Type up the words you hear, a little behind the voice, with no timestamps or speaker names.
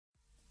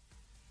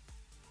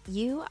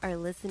You are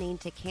listening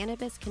to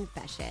Cannabis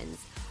Confessions,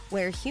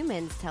 where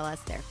humans tell us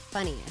their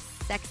funniest,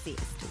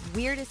 sexiest,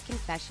 weirdest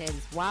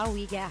confessions while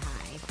we get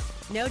high.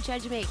 No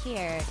judgment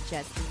here,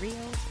 just real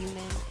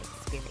human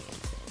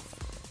experiences.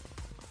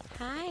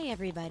 Hi,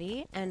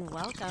 everybody, and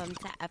welcome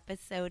to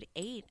episode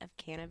 8 of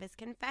Cannabis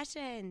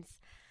Confessions.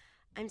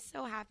 I'm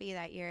so happy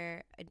that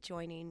you're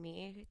joining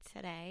me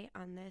today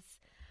on this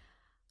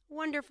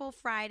wonderful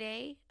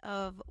Friday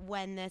of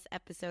when this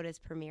episode is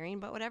premiering,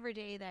 but whatever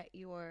day that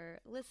you're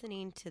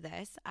listening to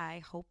this, I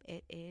hope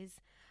it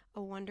is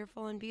a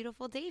wonderful and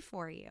beautiful day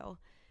for you.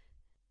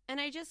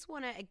 And I just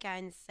want to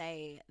again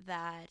say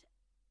that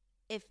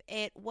if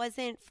it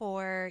wasn't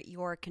for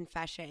your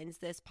confessions,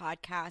 this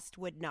podcast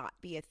would not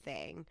be a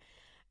thing.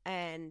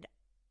 And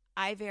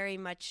I very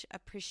much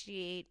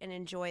appreciate and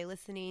enjoy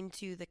listening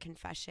to the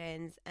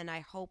confessions, and I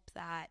hope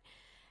that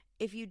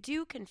if you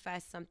do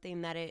confess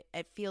something, that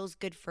it feels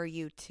good for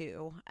you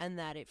too, and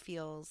that it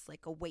feels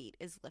like a weight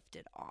is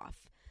lifted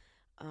off.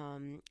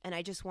 And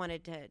I just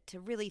wanted to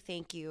really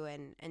thank you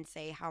and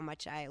say how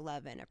much I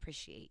love and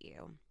appreciate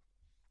you.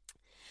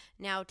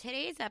 Now,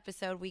 today's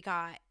episode, we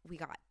got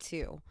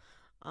two.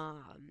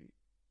 And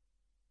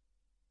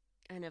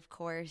of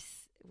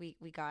course, we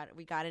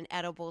got an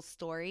edible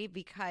story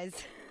because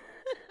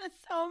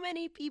so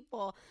many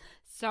people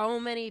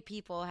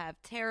have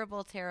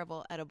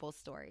terrible edible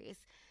stories.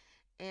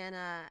 And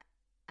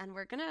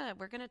we're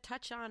gonna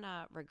touch on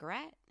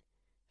regret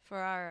for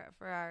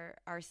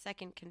our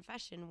second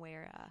confession,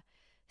 where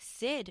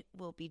Sid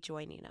will be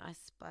joining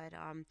us. But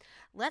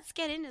let's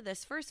get into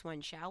this first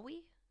one, shall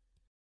we?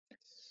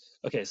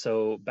 Okay,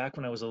 so back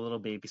when I was a little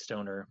baby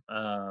stoner,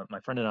 my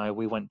friend and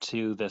we went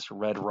to this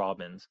Red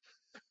Robin's.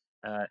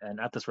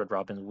 And at this Red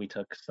Robin's, we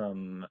took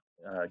some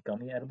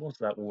gummy edibles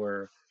that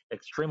were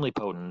extremely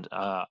potent.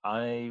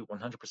 I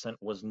 100%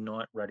 was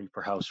not ready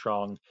for how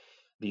strong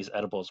these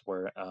edibles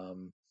were.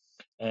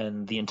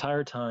 And the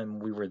entire time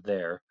we were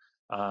there,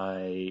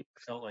 I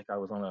felt like I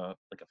was on a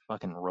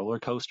fucking roller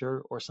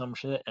coaster or some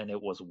shit, and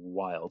it was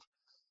wild.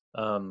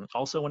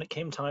 Also, when it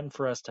came time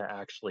for us to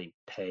actually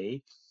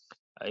pay,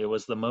 it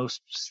was the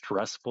most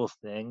stressful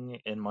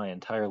thing in my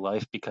entire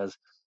life because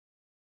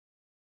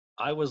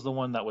I was the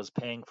one that was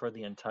paying for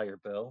the entire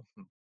bill,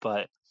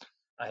 but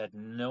I had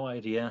no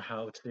idea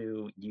how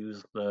to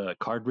use the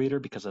card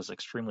reader because I was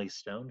extremely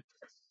stoned.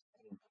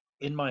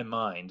 In my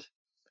mind,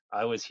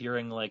 I was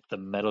hearing like the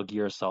Metal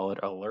Gear Solid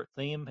alert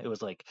theme. It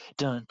was like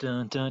dun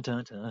dun dun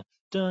dun dun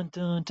dun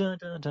dun dun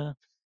dun dun.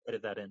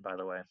 Edit that in, by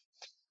the way.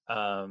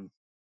 Um,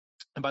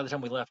 and by the time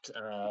we left,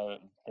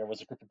 there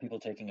was a group of people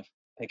taking a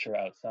picture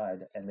outside,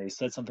 and they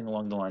said something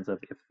along the lines of,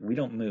 "If we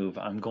don't move,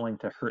 I'm going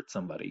to hurt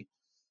somebody."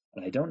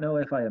 And I don't know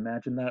if I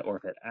imagined that or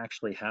if it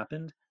actually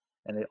happened.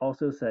 And they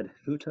also said,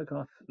 "Who took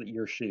off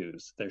your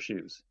shoes? Their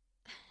shoes?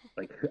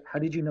 Like, how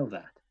did you know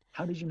that?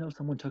 How did you know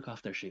someone took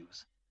off their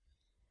shoes?"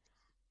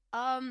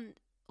 Um,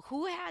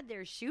 who had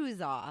their shoes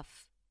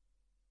off?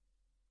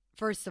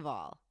 First of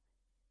all,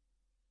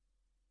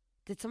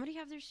 did somebody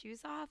have their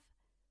shoes off?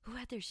 Who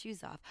had their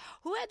shoes off?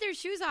 Who had their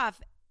shoes off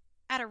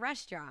at a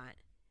restaurant?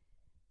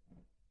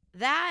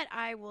 That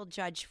I will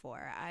judge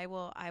for. I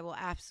will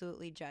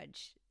absolutely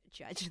judge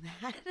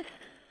that.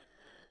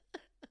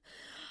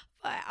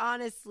 But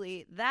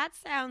honestly, that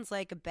sounds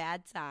like a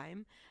bad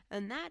time,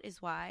 and that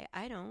is why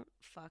I don't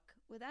fuck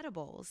with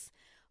edibles,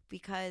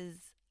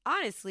 because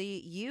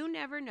honestly, you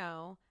never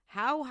know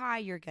how high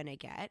you're going to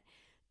get.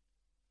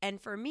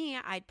 And for me,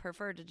 I'd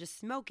prefer to just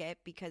smoke it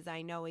because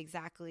I know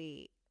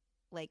exactly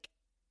like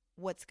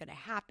what's going to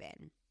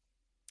happen.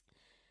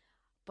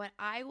 But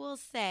I will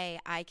say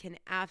I can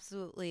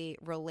absolutely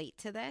relate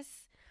to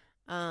this.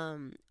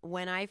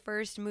 When I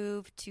first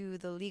moved to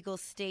the legal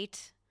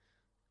state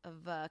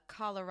of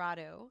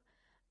Colorado,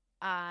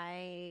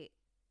 I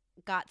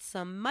got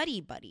some Muddy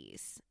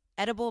Buddies,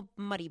 edible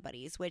Muddy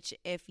Buddies, which,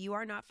 if you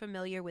are not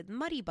familiar with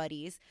Muddy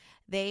Buddies,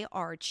 they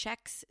are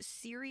Chex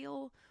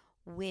cereal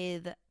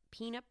with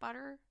peanut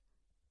butter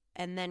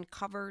and then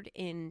covered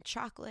in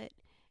chocolate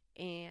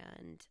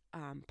and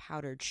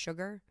powdered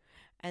sugar.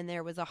 And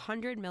there was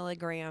 100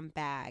 milligram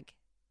bag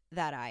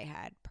that I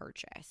had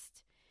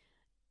purchased.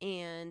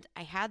 And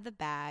I had the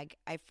bag.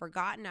 I'd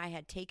forgotten I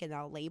had taken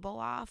the label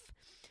off.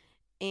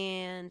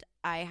 And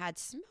I had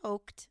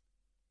smoked.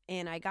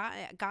 And I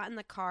got in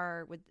the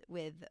car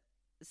with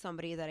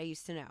somebody that I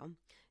used to know.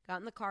 Got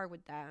in the car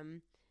with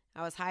them.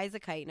 I was high as a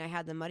kite, and I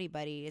had the Muddy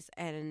Buddies.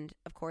 And,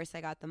 of course,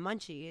 I got the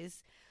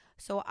munchies.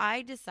 So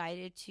I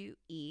decided to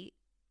eat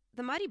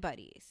the Muddy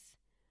Buddies,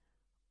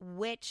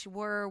 which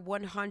were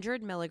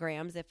 100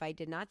 milligrams, if I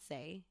did not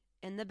say,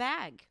 in the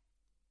bag.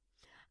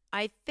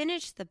 I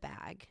finished the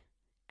bag,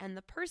 and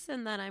the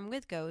person that I'm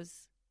with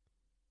goes,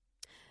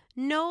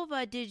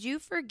 "Nova, did you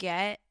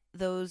forget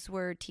those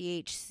were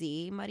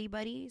THC Muddy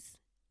Buddies?"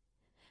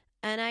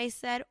 And I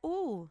said,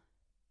 "Ooh,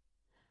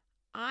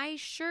 I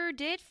sure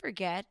did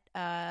forget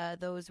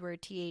those were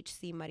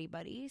THC Muddy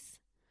Buddies."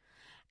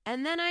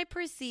 And then I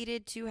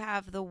proceeded to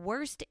have the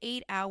worst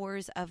 8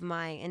 hours of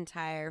my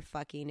entire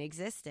fucking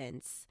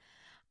existence.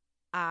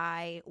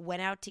 I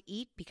went out to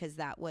eat because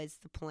that was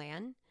the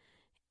plan,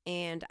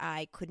 and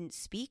I couldn't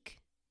speak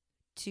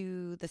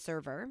to the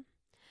server.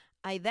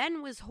 I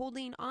then was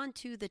holding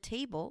onto the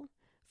table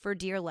for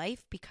dear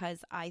life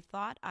because I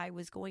thought I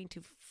was going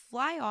to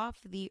fly off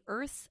the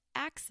Earth's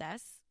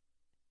axis?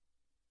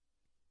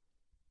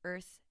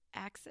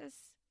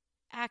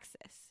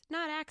 Axis,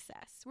 not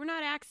access. We're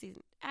not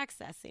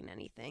accessing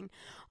anything,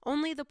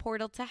 only the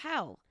portal to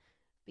hell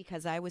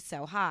because I was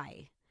so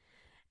high.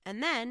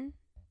 And then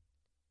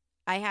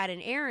I had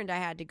an errand I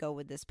had to go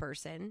with this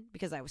person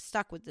because I was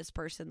stuck with this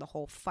person the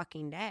whole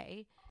fucking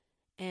day.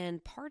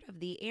 And part of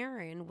the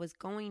errand was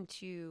going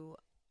to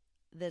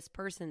this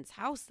person's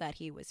house that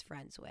he was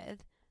friends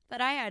with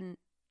that I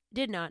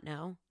did not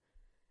know.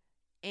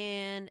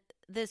 And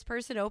this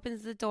person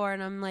opens the door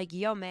and I'm like,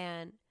 "Yo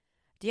man,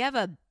 do you have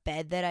a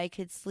bed that I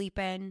could sleep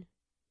in?"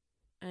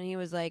 And he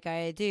was like,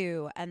 "I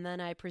do." And then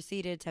I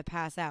proceeded to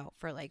pass out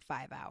for like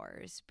 5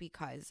 hours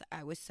because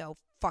I was so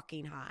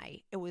fucking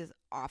high. It was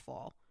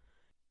awful.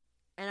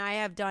 And I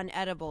have done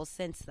edibles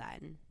since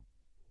then.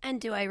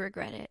 And do I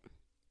regret it?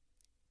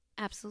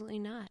 Absolutely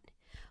not.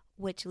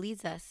 Which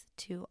leads us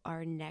to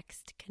our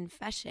next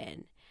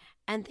confession.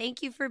 And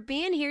thank you for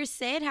being here,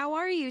 Sid. How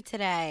are you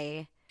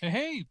today?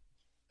 Hey,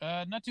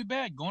 not too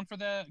bad. Going for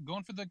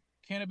the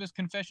cannabis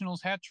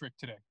confessionals hat trick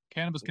today.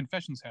 Cannabis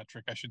confessions hat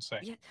trick, I should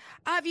say. Yeah.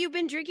 Have you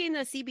been drinking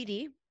the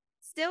CBD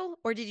still,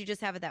 or did you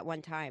just have it that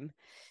one time?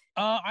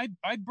 I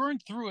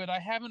burned through it. I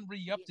haven't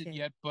re-upped it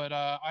yet, but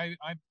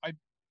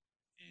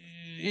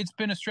it's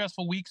been a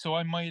stressful week, so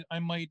I might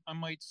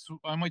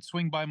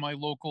swing by my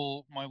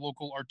local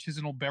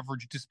artisanal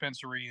beverage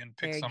dispensary and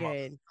pick Very some up.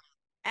 good.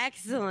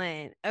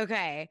 Excellent.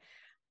 Okay.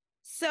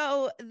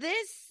 So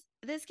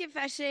this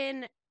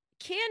confession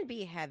can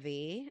be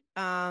heavy.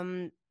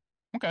 Okay.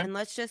 And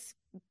let's just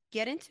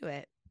get into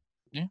it.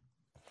 Yeah.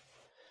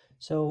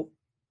 So,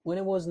 when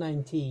I was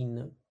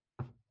 19,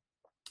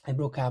 I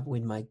broke up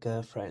with my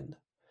girlfriend.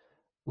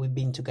 We've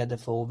been together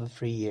for over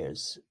 3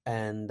 years,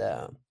 and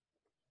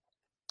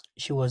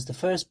she was the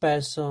first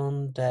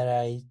person that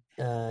I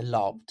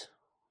loved,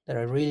 that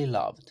I really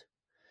loved,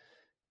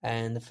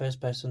 and the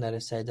first person that I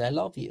said, I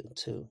love you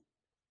too.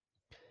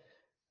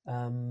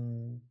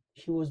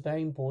 She was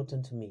very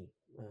important to me.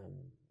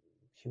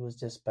 She was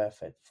just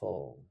perfect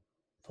for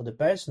the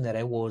person that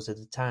I was at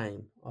the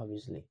time,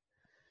 obviously.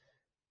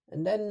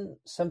 And then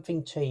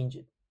something changed.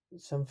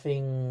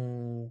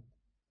 Something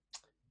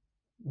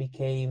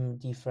became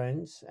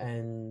different,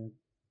 and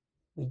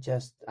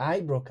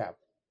I broke up.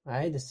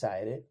 I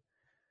decided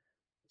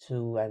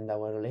to end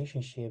our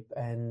relationship,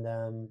 and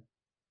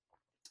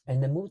I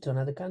moved to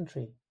another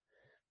country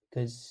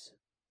because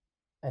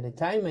at the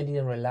time I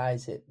didn't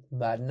realize it,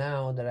 but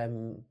now that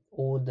I'm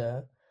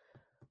older,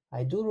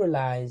 I do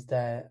realize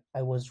that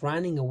I was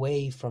running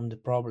away from the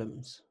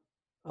problems.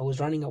 I was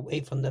running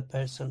away from that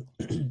person.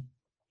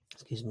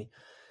 Excuse me.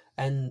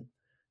 And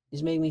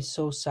this made me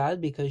so sad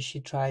because she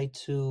tried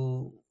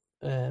to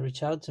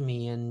reach out to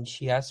me, and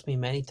she asked me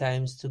many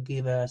times to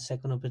give her a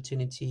second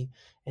opportunity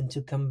and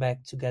to come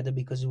back together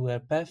because we were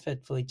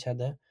perfect for each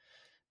other.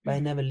 But I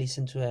never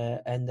listened to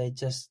her, and I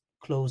just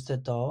closed the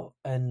door,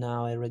 and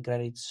now I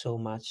regret it so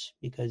much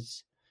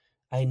because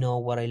I know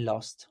what I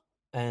lost,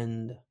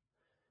 and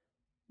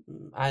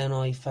I don't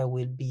know if I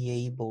will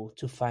be able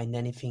to find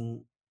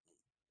anything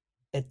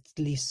at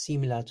least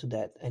similar to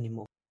that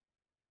anymore.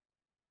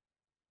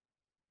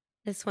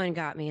 This one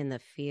got me in the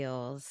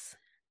feels.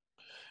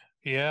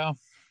 Yeah.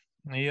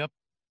 Yep.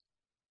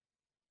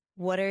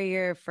 What are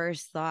your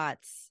first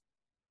thoughts?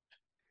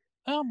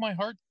 Oh, my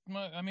heart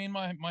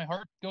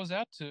goes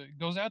out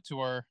to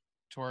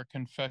our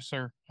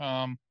confessor.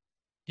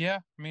 Yeah,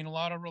 I mean, a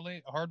lot of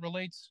hard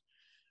relates.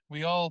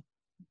 We all,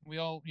 we've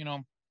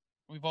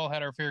all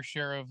had our fair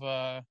share of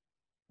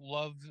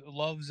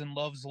loves and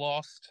loves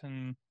lost,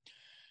 and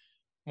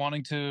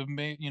wanting to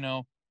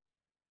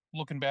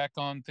looking back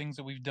on things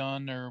that we've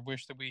done or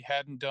wish that we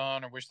hadn't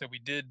done or wish that we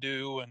did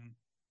do. And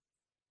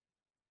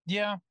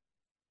yeah,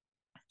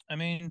 I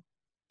mean,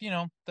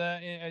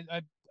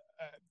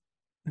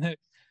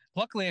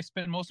 luckily I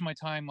spent most of my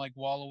time like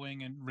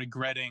wallowing and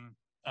regretting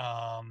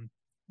um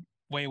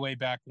way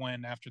back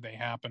when, after they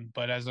happened.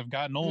 But as I've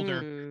gotten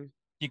older, Mm.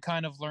 you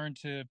kind of learn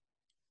to,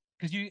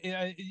 because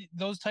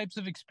those types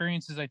of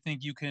experiences, I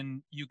think you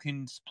can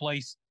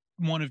splice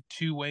one of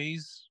two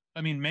ways.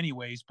 I mean, many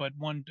ways, but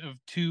one of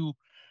two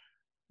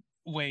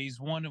ways.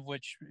 One of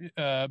which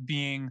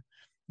being,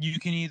 you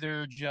can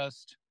either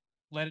just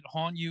let it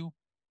haunt you,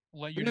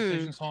 let your Mm.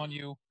 decisions haunt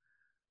you,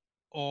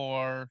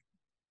 or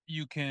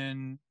you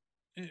can,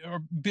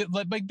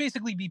 like,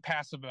 basically be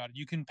passive about it.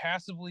 You can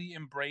passively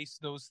embrace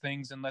those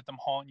things and let them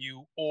haunt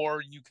you,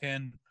 or you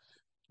can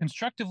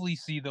constructively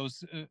see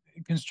those,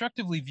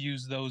 constructively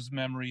views those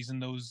memories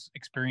and those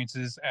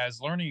experiences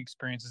as learning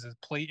experiences, as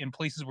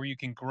places where you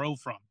can grow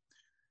from.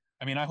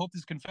 I mean, I hope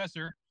this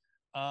confessor,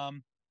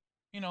 um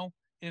you know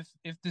if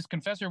this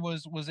confessor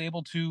was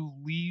able to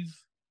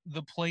leave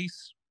the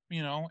place,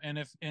 and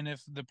if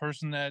the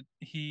person that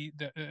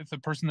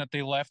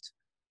they left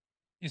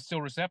is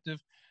still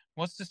receptive,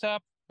 What's to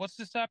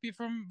stop you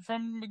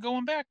from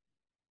going back?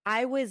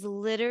 I was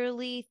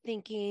literally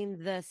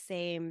thinking the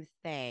same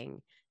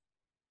thing.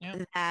 Yeah.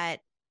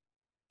 That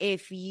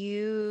if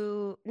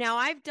you now,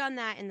 I've done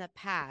that in the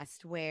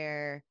past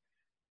where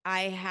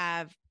I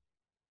have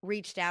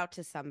reached out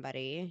to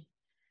somebody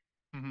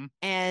Mm-hmm.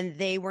 and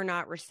they were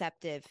not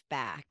receptive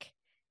back.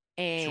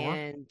 Sure.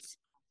 And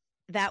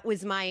that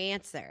was my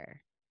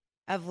answer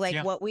of like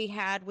Yeah. what we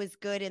had was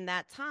good in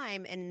that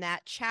time in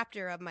that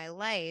chapter of my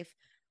life,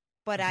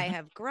 but I Mm-hmm.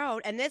 have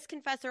grown. And this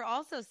confessor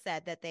also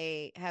said that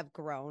they have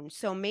grown.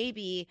 So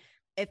maybe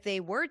if they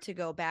were to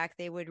go back,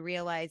 they would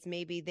realize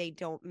maybe they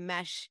don't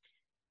mesh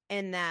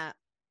in that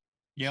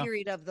Yeah.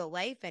 period of the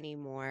life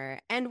anymore.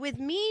 And with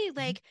me, Mm-hmm.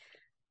 like,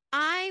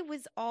 I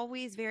was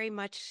always very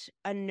much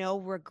a no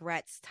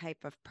regrets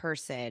type of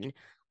person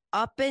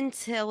up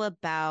until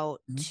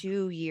about Mm-hmm.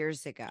 2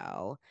 years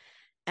ago.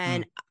 Mm.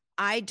 And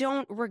I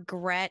don't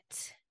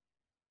regret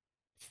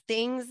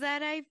things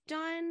that I've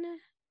done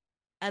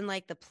and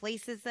like the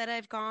places that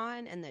I've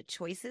gone and the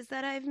choices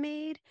that I've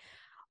made.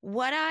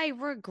 What I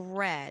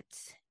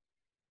regret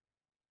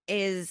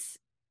is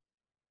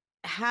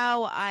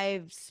how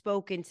I've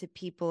spoken to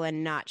people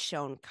and not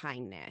shown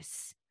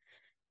kindness.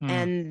 Mm.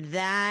 And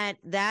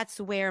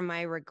that's where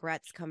my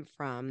regrets come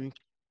from,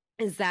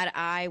 is that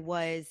I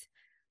was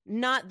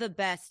not the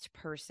best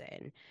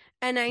person.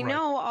 And I Right.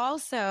 know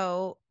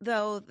also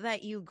though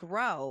that you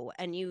grow,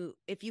 and you,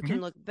 if you Mm-hmm.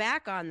 can look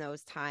back on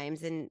those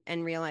times and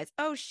realize,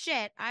 oh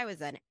shit, I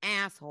was an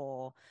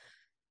asshole.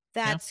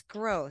 Yeah. That's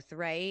growth,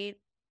 right?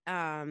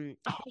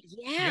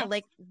 Yeah, Yeah.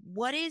 like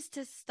what is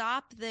to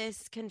stop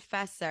this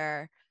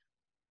confessor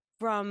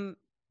from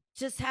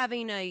just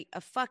having a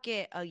fuck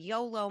it, a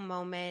YOLO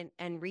moment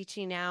and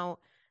reaching out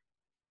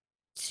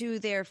to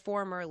their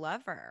former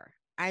lover?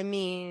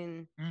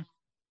 Mm.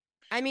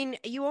 I mean,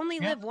 you only Yeah.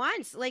 live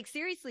once. Like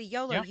seriously,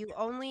 YOLO, Yeah. you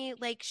only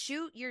like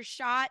shoot your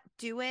shot,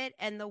 do it,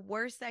 and the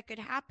worst that could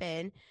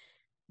happen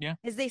Yeah.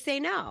 is they say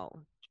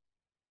no,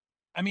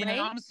 I mean, right?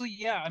 honestly,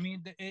 yeah. I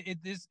mean, it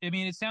is. I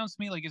mean, it sounds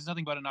to me like it's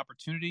nothing but an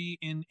opportunity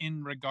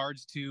in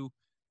regards to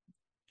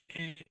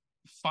it,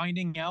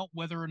 finding out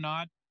whether or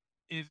not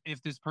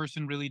if this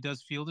person really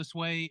does feel this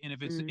way,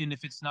 Mm, and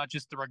if it's not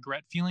just the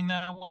regret feeling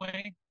that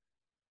way.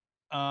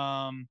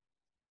 Um,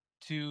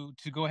 to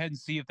go ahead and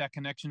see if that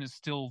connection is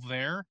still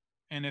there,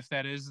 and if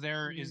that is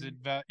there,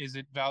 mm, is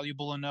it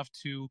valuable enough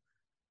to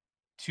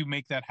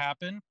make that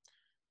happen,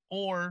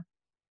 or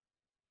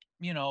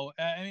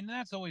I mean,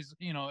 that's always,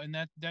 and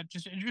that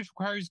just it just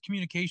requires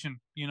communication,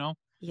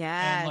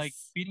 and like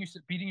yes.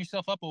 beating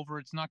yourself up over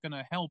it's not going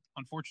to help.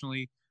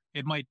 Unfortunately,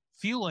 it might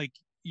feel like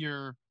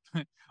you're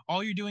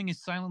all you're doing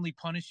is silently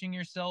punishing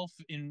yourself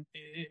in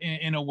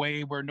a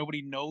way where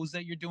nobody knows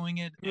that you're doing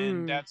it, and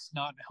Mm. that's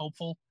not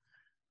helpful.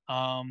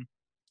 Um,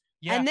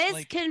 yeah, And this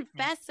like,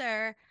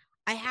 confessor,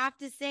 I have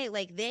to say,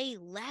 like, they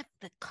left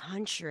the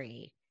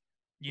country.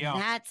 yeah,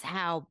 That's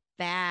how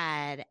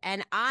bad.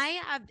 And I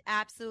have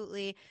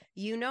absolutely,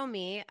 you know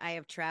me, I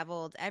have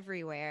traveled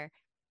everywhere.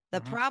 The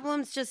mm-hmm,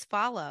 problems just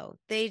follow.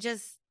 They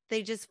just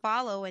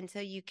follow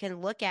until you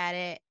can look at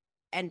it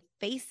and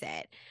face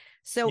it.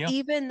 So yeah,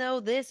 even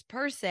though this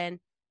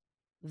person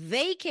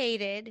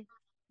vacated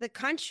the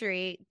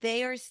country,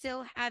 they are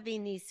still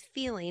having these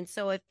feelings.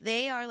 So if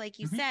they are, like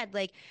you mm-hmm, said,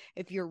 like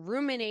if you're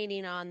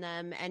ruminating on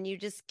them and you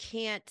just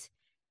can't,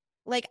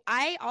 like,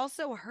 I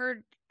also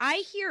heard, I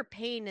hear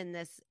pain in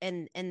this,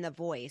 in the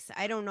voice.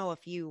 I don't know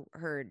if you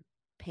heard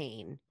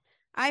pain.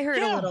 I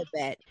heard a yeah, little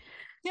bit.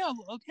 yeah,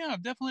 yeah,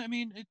 definitely. I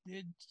mean,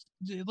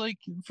 like,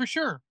 for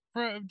sure,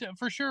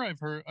 for sure.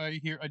 I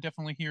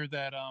definitely hear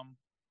that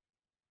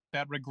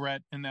that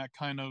regret and that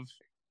kind of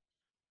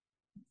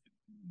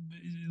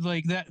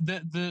like that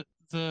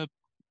the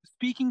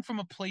speaking from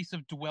a place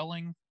of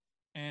dwelling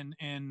and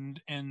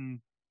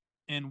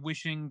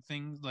wishing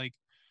things like,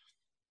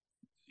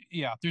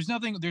 yeah, there's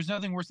nothing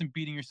worse than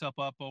beating yourself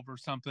up over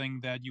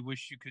something that you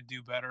wish you could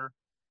do better.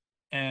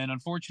 And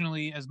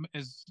unfortunately, as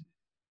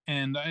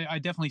and I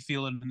definitely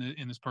feel it Mm,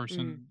 in this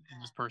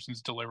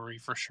person's delivery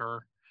for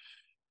sure.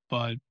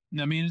 But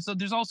I mean,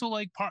 there's also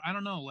like I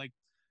don't know, like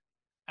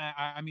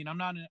I mean, I'm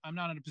not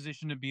in a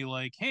position to be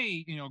like,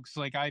 hey, because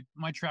like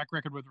my track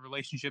record with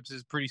relationships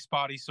is pretty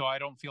spotty, so I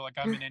don't feel like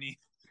I'm in any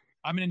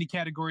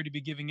category to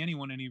be giving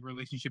anyone any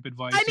relationship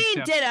I advice mean,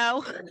 except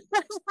ditto.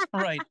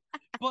 right.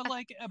 But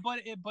like,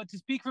 but to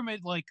speak from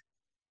it like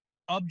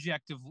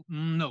objective,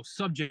 no,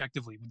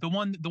 subjectively, the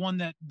one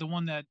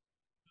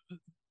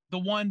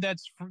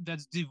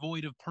that's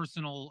devoid of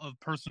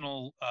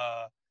personal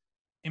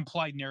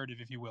implied narrative,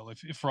 if you will, if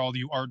for all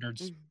you art nerds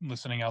Mm,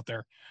 listening out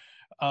there,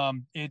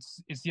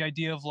 it's the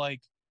idea of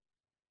like,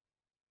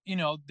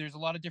 there's a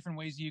lot of different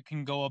ways you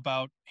can go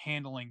about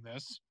handling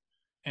this,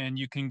 and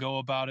you can go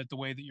about it the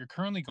way that you're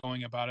currently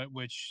going about it,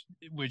 which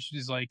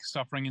is like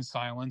suffering in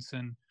silence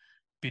and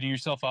beating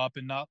yourself up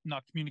and not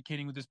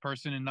communicating with this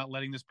person and not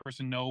letting this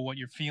person know what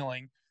you're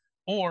feeling.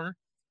 Or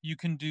you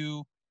can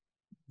do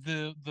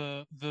the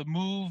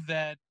move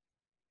that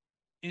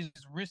is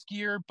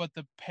riskier, but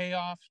the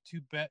payoff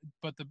to bet,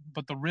 but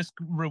the risk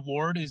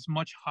reward is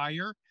much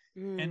higher.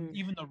 And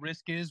even the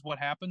risk is what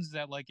happens is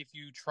that, like, if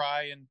you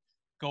try and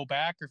go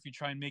back, or if you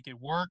try and make it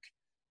work,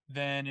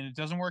 then and it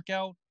doesn't work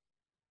out,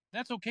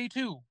 that's okay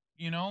too.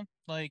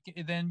 Like,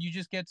 then you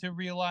just get to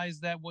realize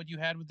that what you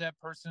had with that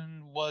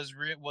person was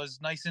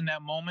nice in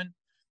that moment,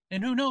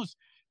 and who knows,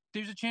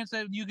 there's a chance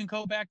that you can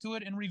go back to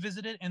it and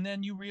revisit it, and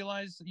then you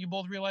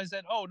both realize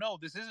that, oh no,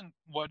 this isn't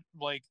what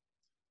we're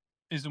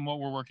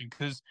working,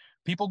 because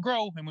people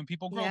grow, and when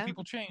people grow, Yeah.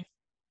 people change.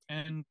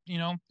 And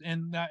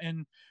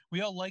and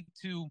we all like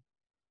to,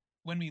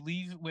 when we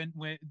leave, when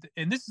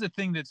and this is a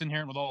thing that's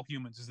inherent with all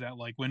humans, is that,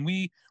 like, when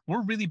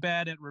we're really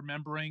bad at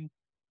remembering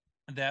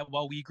that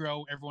while we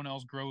grow, everyone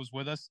else grows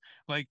with us.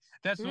 Like,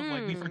 that's what,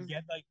 like, we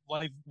forget, like,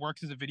 life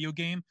works as a video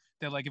game.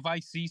 That, like, if I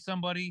see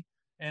somebody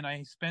and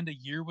I spend a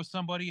year with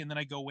somebody, and then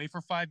I go away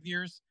for 5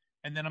 years,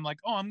 and then I'm like,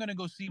 oh, I'm gonna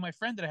go see my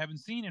friend that I haven't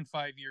seen in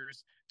 5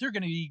 years. They're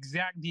gonna be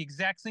the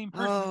exact same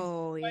person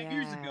Oh, 5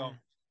 years yeah. ago.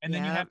 And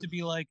then you have to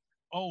be like,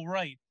 oh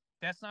right,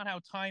 that's not how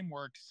time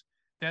works.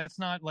 That's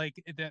not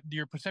like that.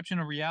 Your perception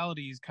of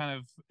reality is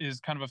kind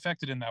of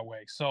affected in that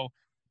way. So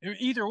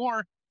either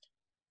or,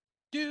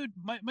 dude,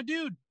 my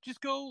dude,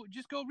 just go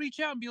reach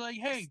out and be like,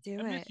 hey, Just do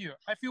I miss it. you.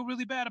 I feel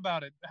really bad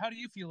about it. How do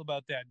you feel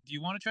about that? Do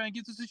you want to try and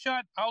give this a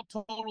shot? I'll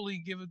totally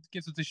give it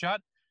a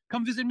shot.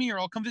 Come visit me, or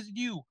I'll come visit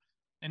you.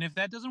 And if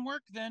that doesn't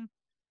work, then,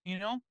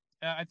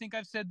 I think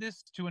I've said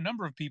this to a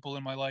number of people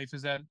in my life,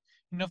 is that,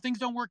 if things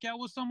don't work out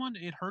with someone,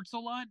 it hurts a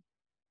lot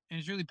and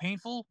it's really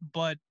painful,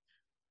 but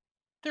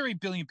there are 8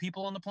 billion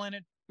people on the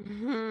planet.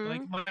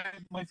 Like,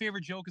 my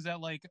favorite joke is that,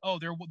 like, oh,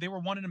 they were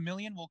 1 in a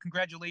million. Well,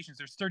 congratulations,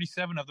 there's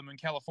 37 of them in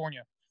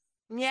California.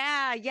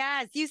 Yeah,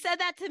 yes. You said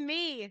that to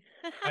me.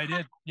 I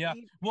did. Yeah.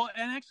 Well,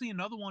 and actually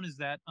another one is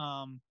that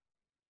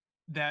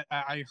that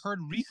I heard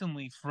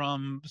recently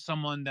from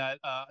someone that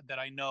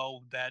I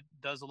know that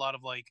does a lot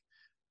of, like,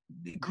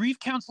 grief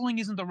counseling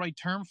isn't the right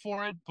term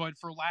for it, but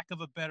for a lack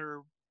of a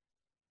better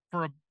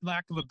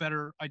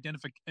identifier,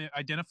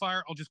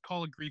 I'll just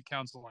call it grief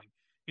counseling.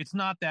 It's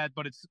not that,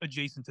 but it's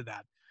adjacent to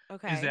that.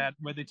 Okay. Is that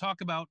where they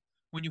talk about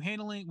when you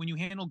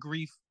handle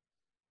grief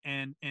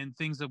and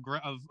things of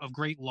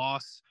great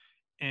loss,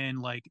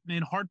 and, like,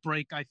 and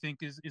heartbreak, I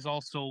think is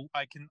also,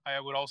 I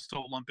would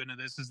also lump into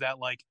this, is that,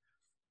 like,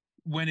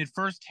 when it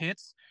first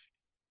hits,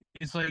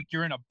 it's like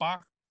you're in a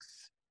box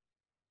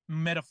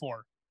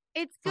metaphor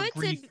It's for good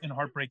grief to, and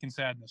heartbreak and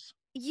sadness.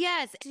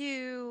 yes,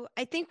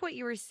 I think what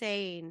you were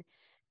saying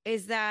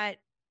is that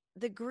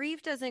the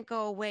grief doesn't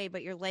go away,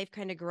 but your life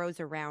kind of grows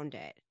around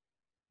it,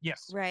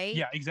 Yes. right?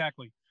 Yeah,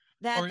 exactly.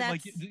 That Or,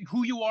 like, that's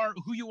who you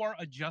are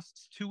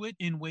adjusts to it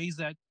in ways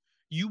that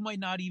you might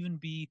not even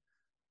be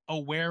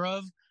aware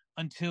of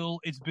until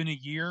it's been a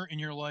year, and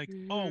you're like,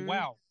 oh Mhm.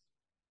 wow,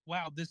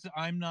 this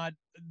I'm not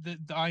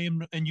I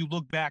am, and you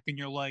look back and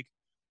you're like,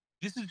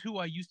 this is who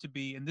I used to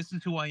be, and this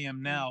is who I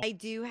am now. I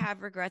do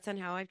have regrets on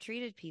how I've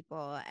treated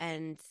people,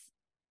 and,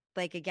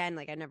 like, again,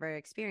 like, I never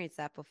experienced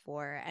that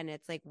before, and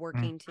it's like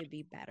working to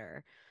be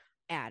better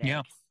at Yeah.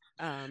 it.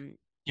 Um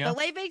Yeah. the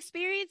life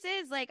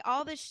experiences, like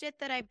all the shit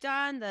that I've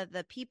done,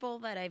 the people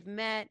that I've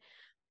met,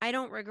 I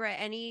don't regret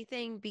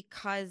anything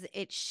because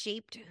it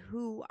shaped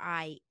who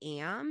I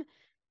am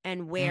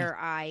and Mm. where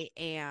I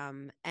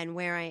am, and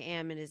where I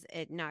am,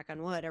 it, knock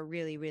on wood, a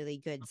really, really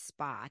good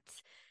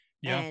spot.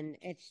 Yeah. And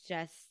it's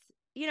just,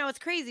 it's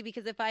crazy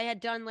because if I had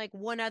done like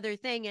one other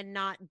thing and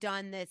not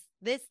done this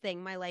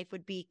thing, my life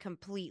would be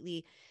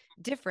completely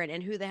different.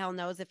 And who the hell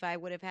knows if I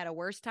would have had a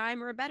worse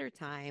time or a better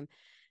time.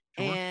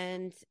 Sure.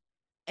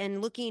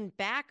 And looking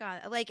back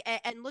on, like,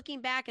 and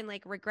looking back and,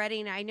 like,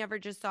 regretting, I never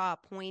just saw a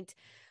point,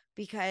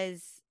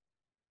 because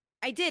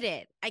I did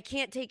it. I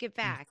can't take it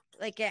back.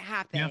 Like, it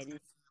Yeah. happened.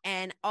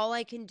 And all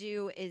I can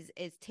do is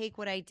take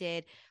what I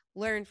did,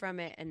 learn from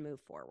it, and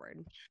move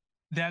forward.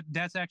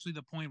 That's actually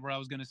the point where I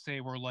was going to say,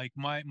 where, like,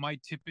 my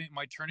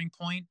turning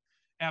point,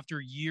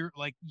 after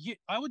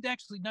I would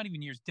actually, not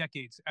even years,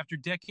 decades, after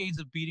decades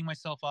of beating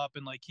myself up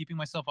and, like, keeping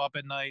myself up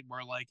at night,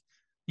 where, like,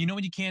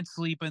 when you can't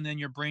sleep, and then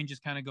your brain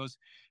just kind of goes,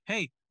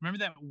 hey, remember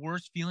that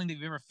worst feeling that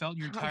you've ever felt in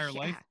your Oh, entire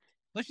life? yeah.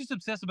 Let's just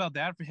obsess about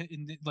that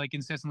like,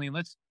 incessantly, and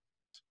let's.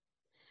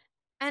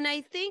 And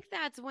I think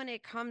that's when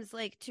it comes,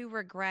 like, to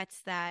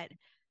regrets, that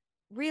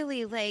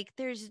really, like,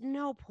 there's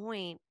no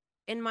point,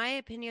 in my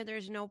opinion,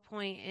 there's no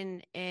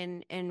point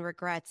in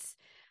regrets,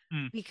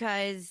 Mm.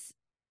 because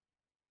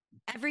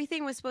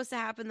everything was supposed to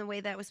happen the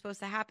way that was supposed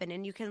to happen.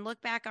 And you can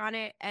look back on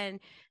it and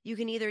you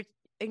can either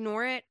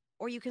ignore it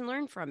or you can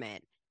learn from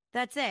it.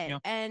 That's it. Yeah.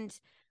 And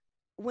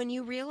when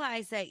you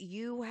realize that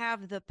you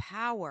have the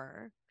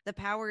power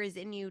is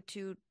in you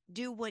to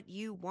do what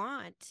you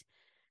want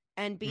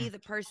and be Mm. the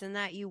person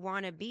that you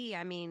want to be.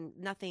 I mean,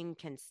 nothing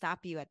can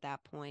stop you at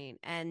that point.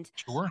 And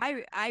Sure.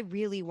 I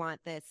really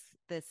want this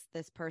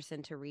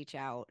person to reach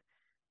out.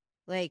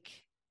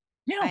 Like,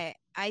 Yeah.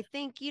 I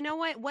think, you know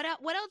what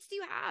else do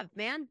you have,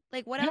 man?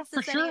 Like, what Yeah, else to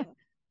for say? sure.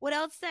 What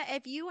else that,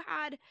 if you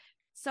had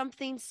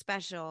something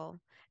special.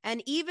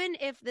 And even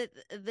if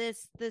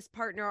this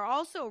partner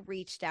also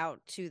reached out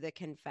to the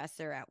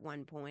confessor at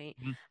one point,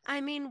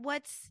 I mean,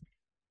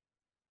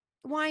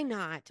 why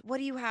not? What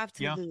do you have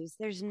to lose?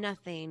 There's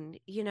nothing,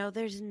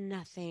 there's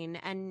nothing.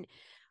 And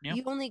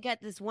you only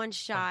get this one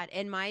shot,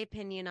 in my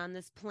opinion, on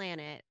this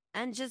planet.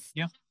 And just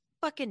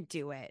fucking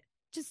do it.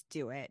 Just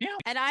do it. Yeah.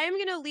 And I am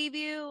going to leave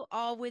you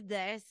all with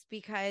this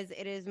because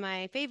it is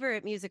my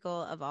favorite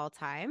musical of all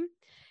time.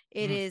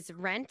 It is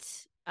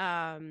Rent.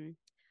 And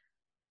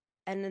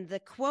then the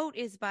quote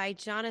is by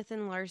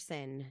Jonathan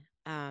Larson.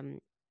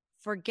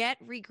 Forget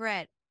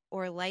regret,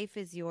 or life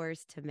is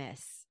yours to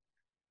miss.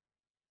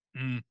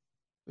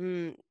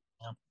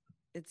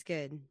 It's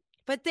good.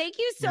 But thank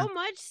you so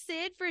much,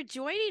 Sid, for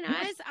joining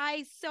us.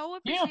 I so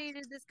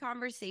appreciated this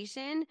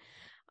conversation.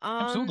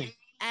 Absolutely.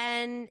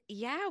 And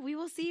we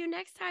will see you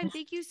next time.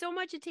 Thank you so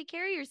much, and take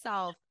care of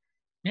yourself.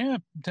 Yeah,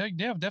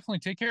 definitely.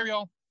 Take care,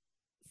 y'all.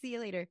 See you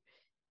later.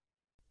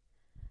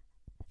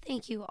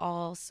 Thank you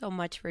all so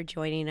much for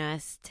joining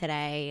us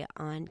today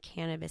on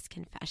Cannabis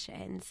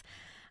Confessions.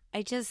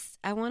 I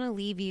want to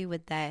leave you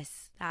with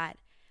this, that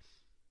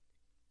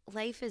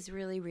life is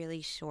really,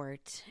 really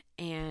short.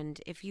 And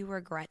if you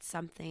regret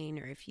something,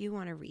 or if you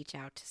want to reach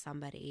out to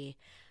somebody,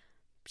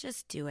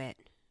 just do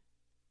it.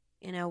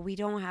 We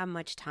don't have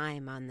much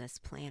time on this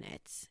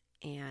planet.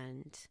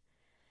 And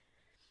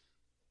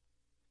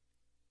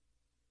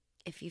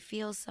if you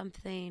feel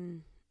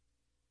something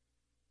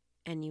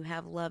and you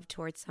have love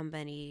towards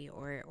somebody,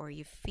 or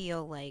you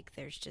feel like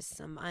there's just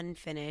some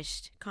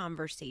unfinished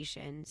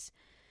conversations,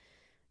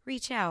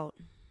 reach out.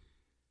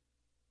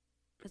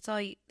 That's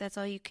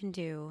all you can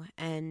do.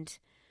 And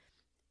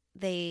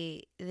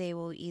they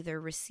will either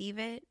receive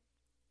it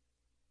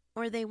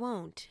or they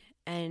won't.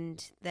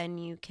 And then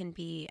you can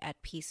be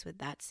at peace with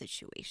that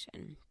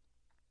situation.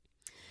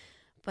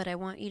 But I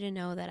want you to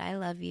know that I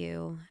love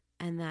you,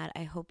 and that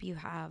I hope you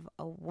have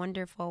a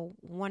wonderful,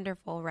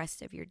 wonderful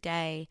rest of your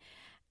day,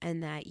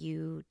 and that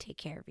you take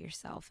care of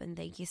yourself. And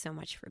thank you so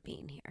much for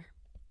being here.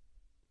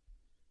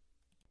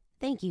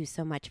 Thank you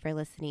so much for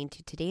listening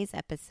to today's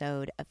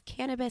episode of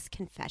Cannabis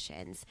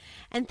Confessions.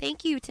 And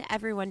thank you to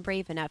everyone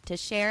brave enough to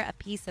share a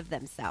piece of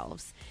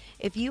themselves.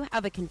 If you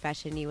have a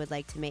confession you would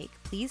like to make,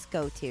 please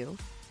go to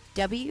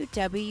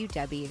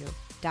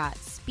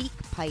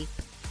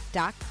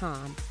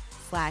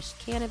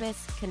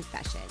www.speakpipe.com/cannabis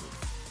confessions.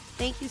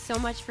 Thank you so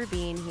much for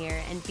being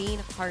here and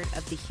being a part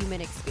of the human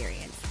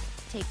experience.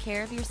 Take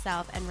care of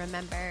yourself, and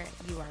remember,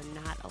 you are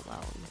not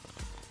alone.